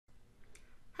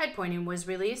Head pointing was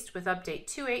released with Update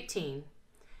 2.18.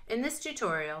 In this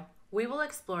tutorial, we will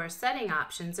explore setting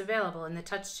options available in the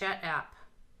TouchChat app.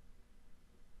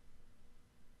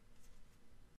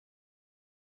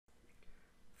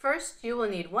 First, you will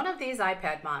need one of these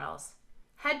iPad models.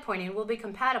 Head pointing will be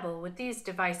compatible with these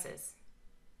devices.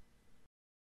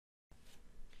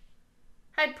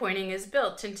 Head pointing is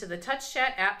built into the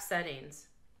TouchChat app settings.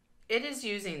 It is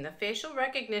using the facial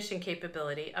recognition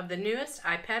capability of the newest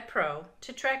iPad Pro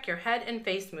to track your head and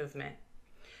face movement.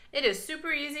 It is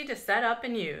super easy to set up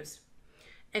and use.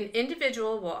 An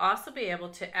individual will also be able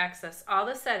to access all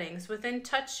the settings within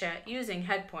TouchChat using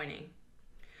head pointing.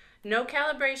 No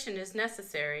calibration is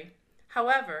necessary.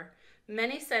 However,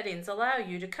 many settings allow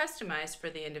you to customize for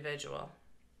the individual.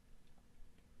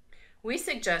 We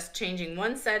suggest changing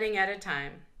one setting at a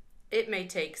time. It may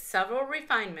take several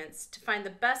refinements to find the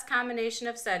best combination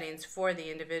of settings for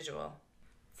the individual.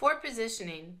 For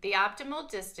positioning, the optimal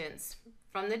distance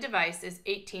from the device is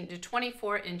 18 to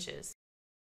 24 inches.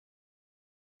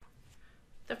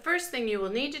 The first thing you will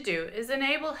need to do is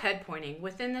enable head pointing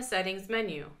within the settings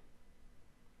menu.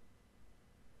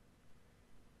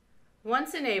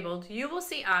 Once enabled, you will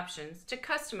see options to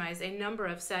customize a number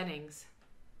of settings.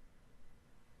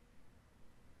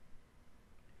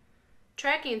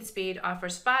 Tracking speed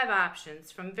offers 5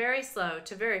 options from very slow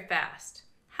to very fast.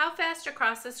 How fast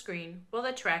across the screen will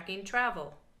the tracking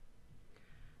travel?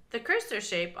 The cursor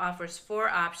shape offers 4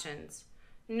 options.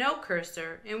 No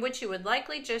cursor, in which you would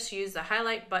likely just use the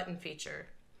highlight button feature.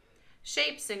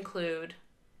 Shapes include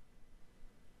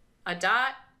a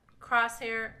dot,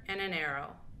 crosshair, and an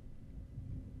arrow.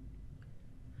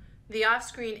 The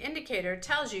off-screen indicator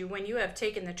tells you when you have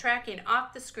taken the tracking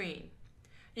off the screen.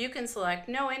 You can select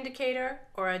no indicator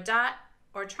or a dot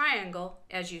or triangle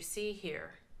as you see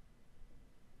here.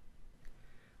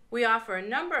 We offer a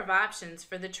number of options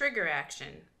for the trigger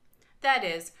action. That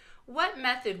is, what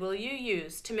method will you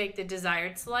use to make the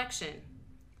desired selection?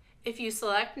 If you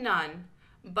select none,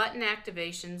 button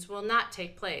activations will not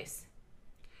take place.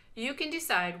 You can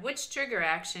decide which trigger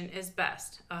action is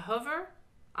best: a hover,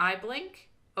 eye blink,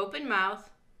 open mouth,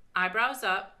 eyebrows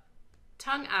up,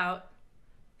 tongue out,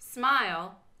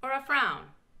 smile, or a frown.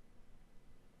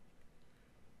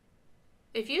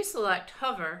 If you select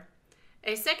hover,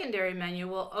 a secondary menu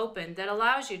will open that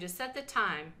allows you to set the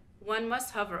time one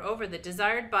must hover over the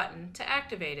desired button to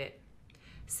activate it.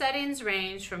 Settings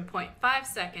range from 0.5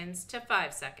 seconds to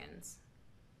 5 seconds.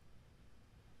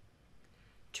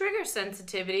 Trigger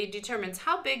sensitivity determines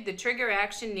how big the trigger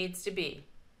action needs to be.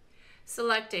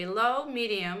 Select a low,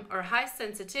 medium, or high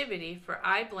sensitivity for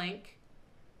eye blink,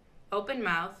 open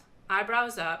mouth,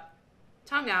 eyebrows up,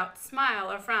 tongue out,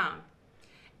 smile, or frown.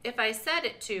 If I set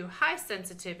it to high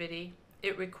sensitivity,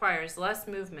 it requires less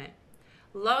movement.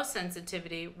 Low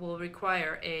sensitivity will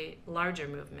require a larger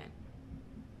movement.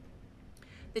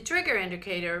 The trigger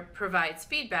indicator provides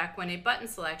feedback when a button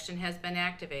selection has been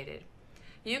activated.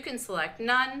 You can select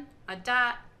none, a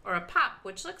dot, or a pop,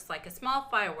 which looks like a small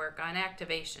firework on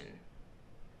activation.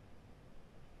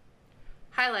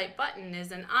 Highlight button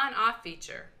is an on-off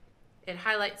feature. It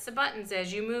highlights the buttons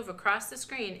as you move across the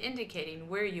screen, indicating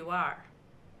where you are.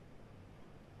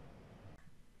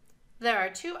 There are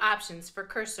 2 options for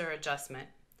cursor adjustment.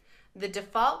 The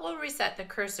default will reset the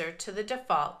cursor to the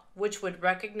default, which would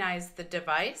recognize the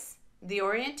device, the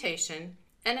orientation,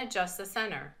 and adjust the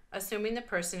center, assuming the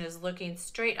person is looking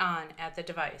straight on at the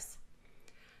device.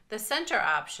 The center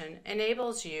option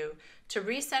enables you to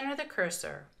recenter the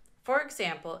cursor. For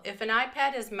example, if an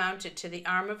iPad is mounted to the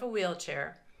arm of a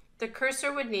wheelchair, the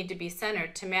cursor would need to be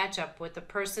centered to match up with the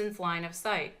person's line of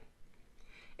sight.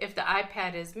 If the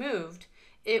iPad is moved,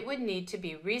 it would need to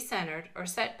be recentered or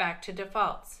set back to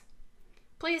defaults.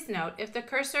 Please note, if the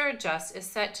cursor adjust is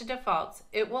set to defaults,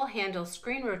 it will handle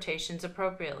screen rotations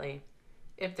appropriately.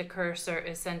 If the cursor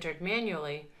is centered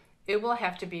manually, it will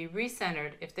have to be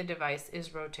recentered if the device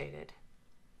is rotated.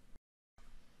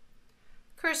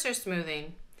 Cursor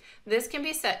smoothing. This can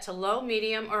be set to low,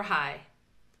 medium, or high.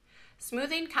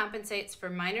 Smoothing compensates for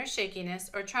minor shakiness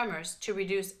or tremors to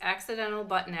reduce accidental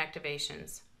button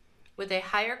activations. With a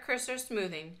higher cursor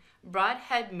smoothing, broad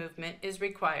head movement is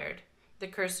required. The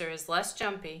cursor is less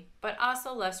jumpy, but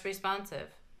also less responsive.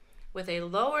 With a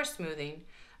lower smoothing,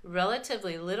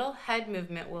 relatively little head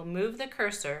movement will move the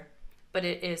cursor, but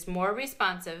it is more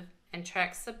responsive and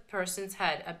tracks the person's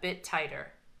head a bit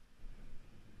tighter.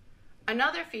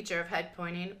 Another feature of head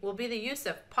pointing will be the use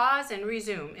of pause and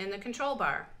resume in the control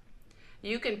bar.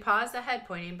 You can pause the head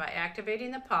pointing by activating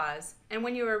the pause, and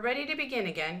when you are ready to begin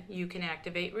again, you can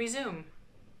activate resume.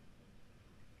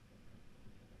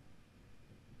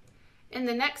 In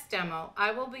the next demo,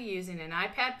 I will be using an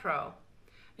iPad Pro.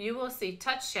 You will see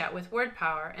TouchChat with word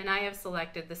power, and I have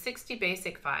selected the 60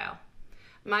 basic file.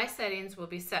 My settings will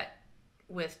be set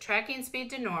with tracking speed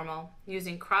to normal,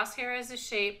 using crosshair as a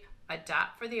shape, a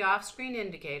dot for the off-screen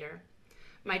indicator.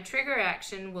 My trigger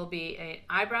action will be an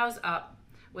eyebrows up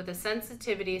with a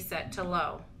sensitivity set to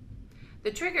low.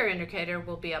 The trigger indicator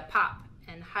will be a pop,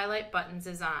 and highlight buttons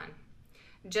is on.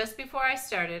 Just before I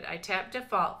started, I tapped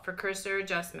default for cursor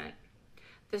adjustment.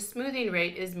 The smoothing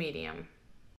rate is medium.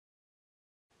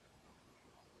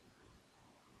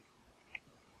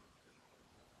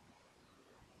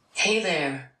 Hey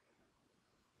there.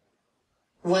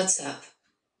 What's up?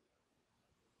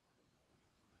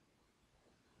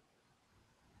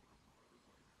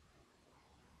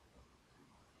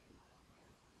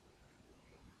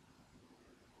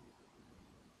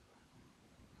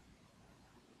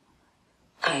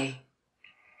 I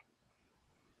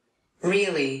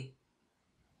really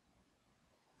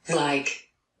like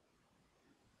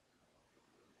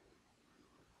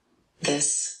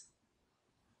this.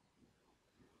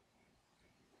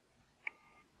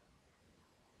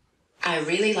 I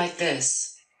really like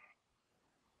this.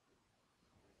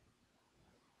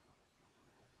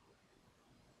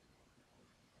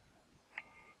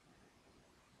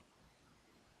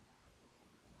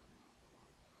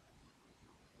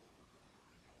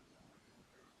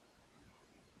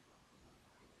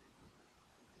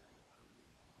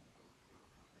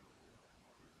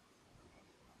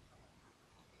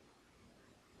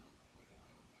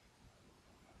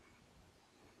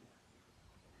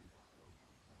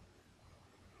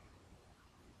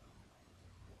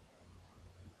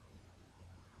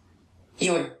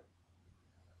 Your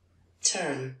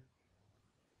turn.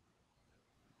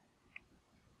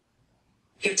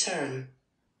 Your turn.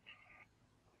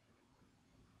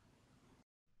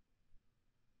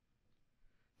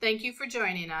 Thank you for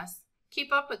joining us.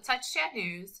 Keep up with TouchChat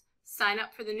news, sign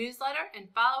up for the newsletter, and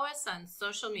follow us on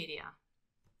social media.